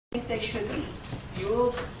they should be. You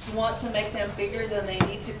will want to make them bigger than they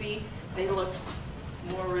need to be. They look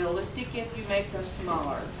more realistic if you make them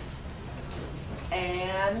smaller.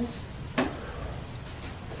 And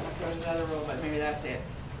there's another rule, but maybe that's it.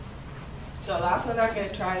 So that's what I'm going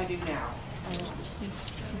to try to do now.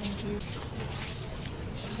 Thank you.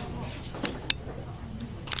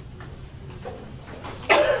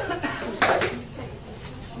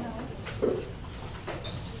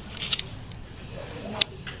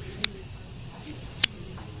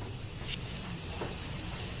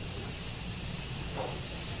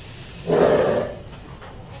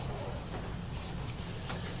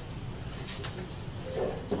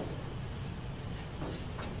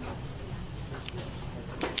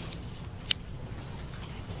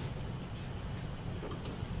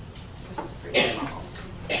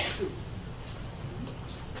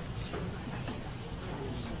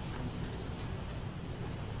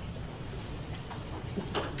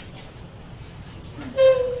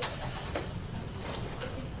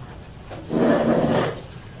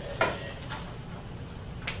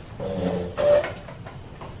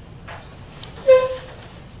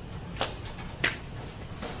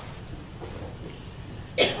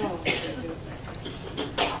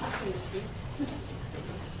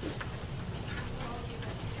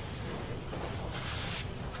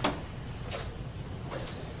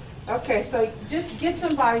 Okay, so just get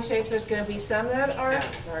some body shapes. There's going to be some that are,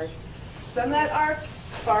 some that are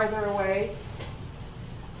farther away,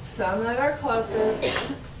 some that are closer,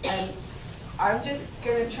 and I'm just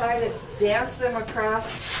going to try to dance them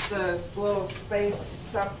across the little space,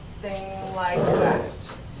 something like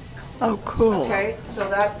that. Oh, cool. Okay, so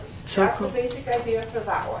that's cool. the basic idea for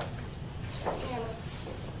that one.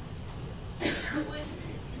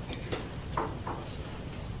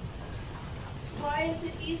 Why is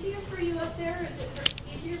it easier for you up there? Is it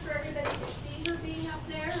easier for everybody to see her being up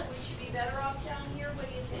there? Or would she be better off down here? What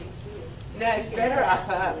do you think? No, it's better off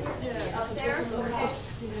up. Up there? Okay.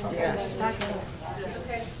 Yes.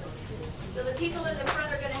 Okay. So the people in the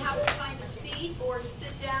front are going to have to find a seat or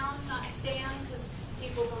sit down, not stand, because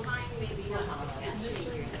people behind maybe can't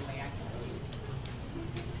see.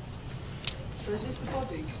 So is this the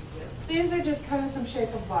bodies? These are just kind of some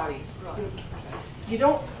shape of bodies. Right. You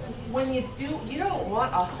don't, when you do, you don't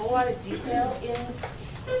want a whole lot of detail in,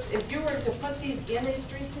 if you were to put these in a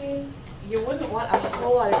street scene, you wouldn't want a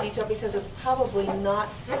whole lot of detail because it's probably not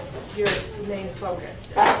your main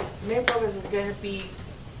focus. Main focus is going to be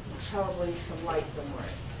probably some light somewhere.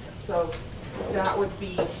 So that would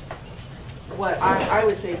be what I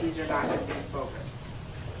would say these are not going to be in focus.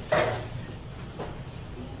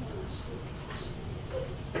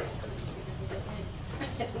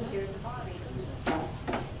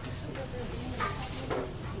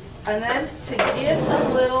 And then to get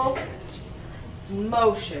a little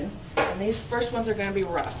motion, and these first ones are going to be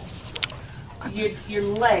rough, your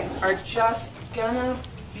legs are just going to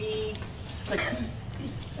be slick.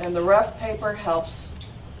 And the rough paper helps.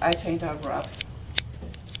 I paint on rough.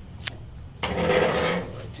 Too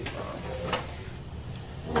long.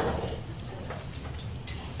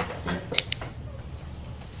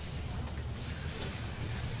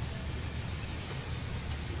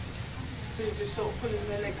 So you're just sort of pulling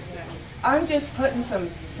their legs down? I'm just putting some,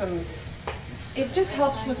 it just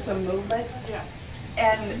helps with some movement. Yeah.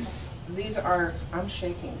 And these are, I'm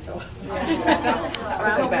shaking, so.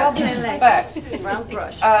 Round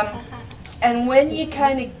brush. And when you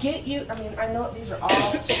kind of get I mean, I know these are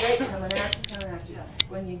all straight coming at you.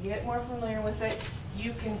 When you get more familiar with it,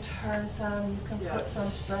 you can turn some, you can put some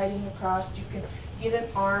striding across, you can get an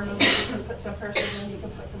arm, and you can put some persons in, you can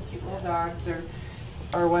put some cute little dogs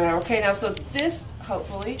or whatever. Okay, now so this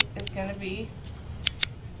hopefully is going to be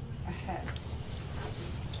a head.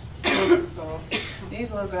 So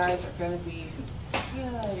these little guys are going to be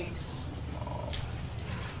really small.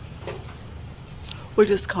 We'll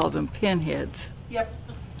just call them pinheads. Yep,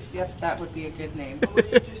 that would be a good name. Or would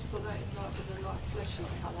you just put that in like with a light fleshy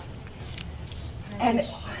colour? And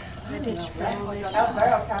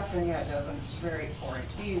Alvaro Castañeda does them very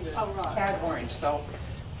orange. He uses cad orange, so.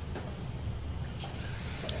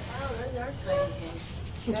 Oh, those are tiny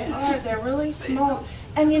things. They're really small.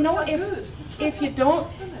 And you know, if you don't,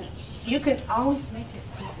 you can always make it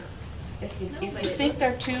bigger. If you think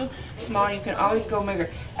they're too small, you can always go bigger.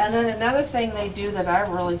 And then another thing they do that I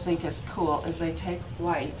really think is cool is they take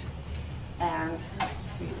white and, let's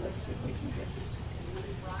see if we can get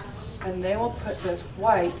it. And they will put this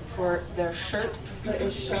white for their shirt that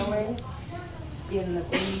is showing in the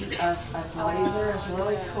V of a blazer. Is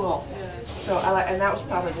really cool. So I like, and that was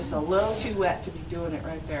probably just a little too wet to be doing it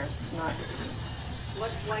right there. Not.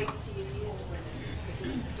 What weight do you use with it? Is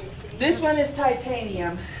This one is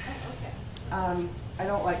titanium. I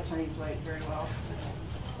don't like Chinese white very well.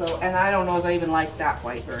 So, and I don't know if I even like that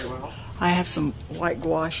white very well. I have some white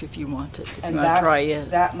gouache if you want it, if And you want to try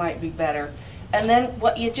it. that might be better. And then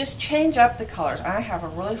what you just change up the colors. I have a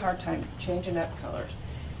really hard time changing up colors.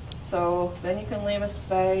 So then you can leave a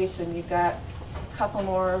space, and you've got a couple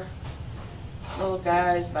more little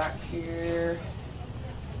guys back here.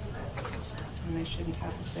 And they shouldn't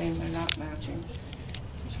have the same, they're not matching.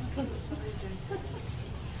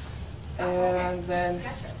 And then,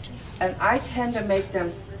 and I tend to make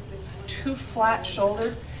them too flat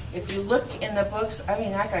shouldered. If you look in the books, I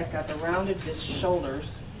mean, that guy's got the rounded shoulders.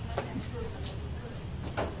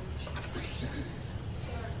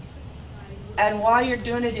 And while you're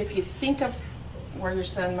doing it, if you think of where your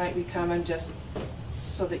son might be coming, just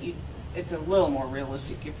so that it's a little more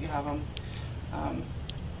realistic if you have them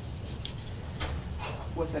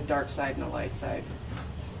with a dark side and a light side.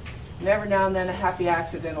 And every now and then a happy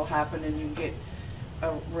accident will happen, and you get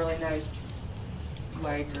a really nice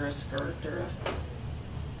leg or a skirt or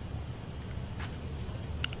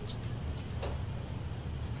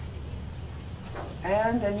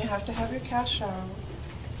and then you have to have your cast shower.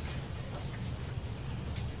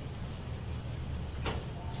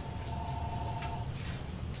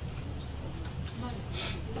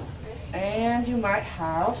 And you might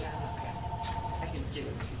have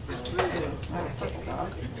a purple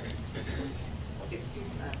dog.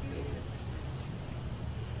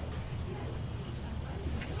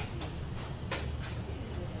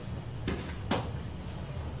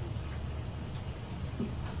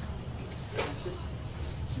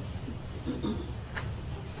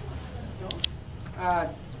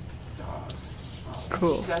 Dog.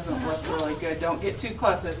 Cool. He doesn't look really good. Don't get too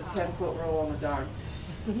close. There's a 10-foot rule on the dog.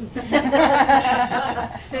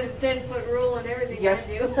 There's a 10-foot rule and everything Yes,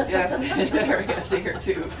 I do. yes, there is here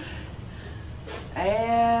too.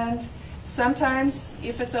 And sometimes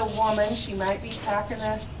if it's a woman, she might be packing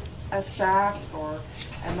a sack,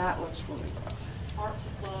 and that looks really rough. Art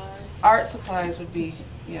supplies. Art supplies would be,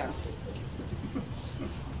 yes.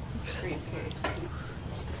 Briefcase.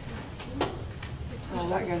 Oh,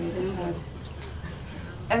 that guy needs a hood.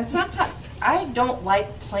 And sometimes, I don't like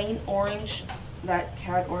plain orange, that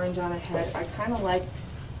cad orange on a head. I kind of like,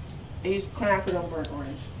 I use quinacridone burnt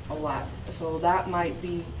orange a lot. So that might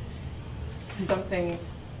be something.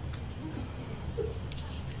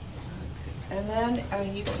 And then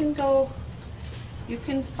you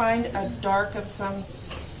can find a dark of some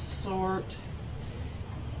sort.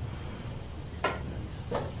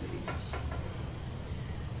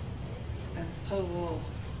 And put a little,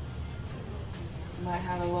 might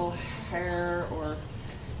have a little hair, or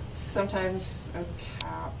sometimes a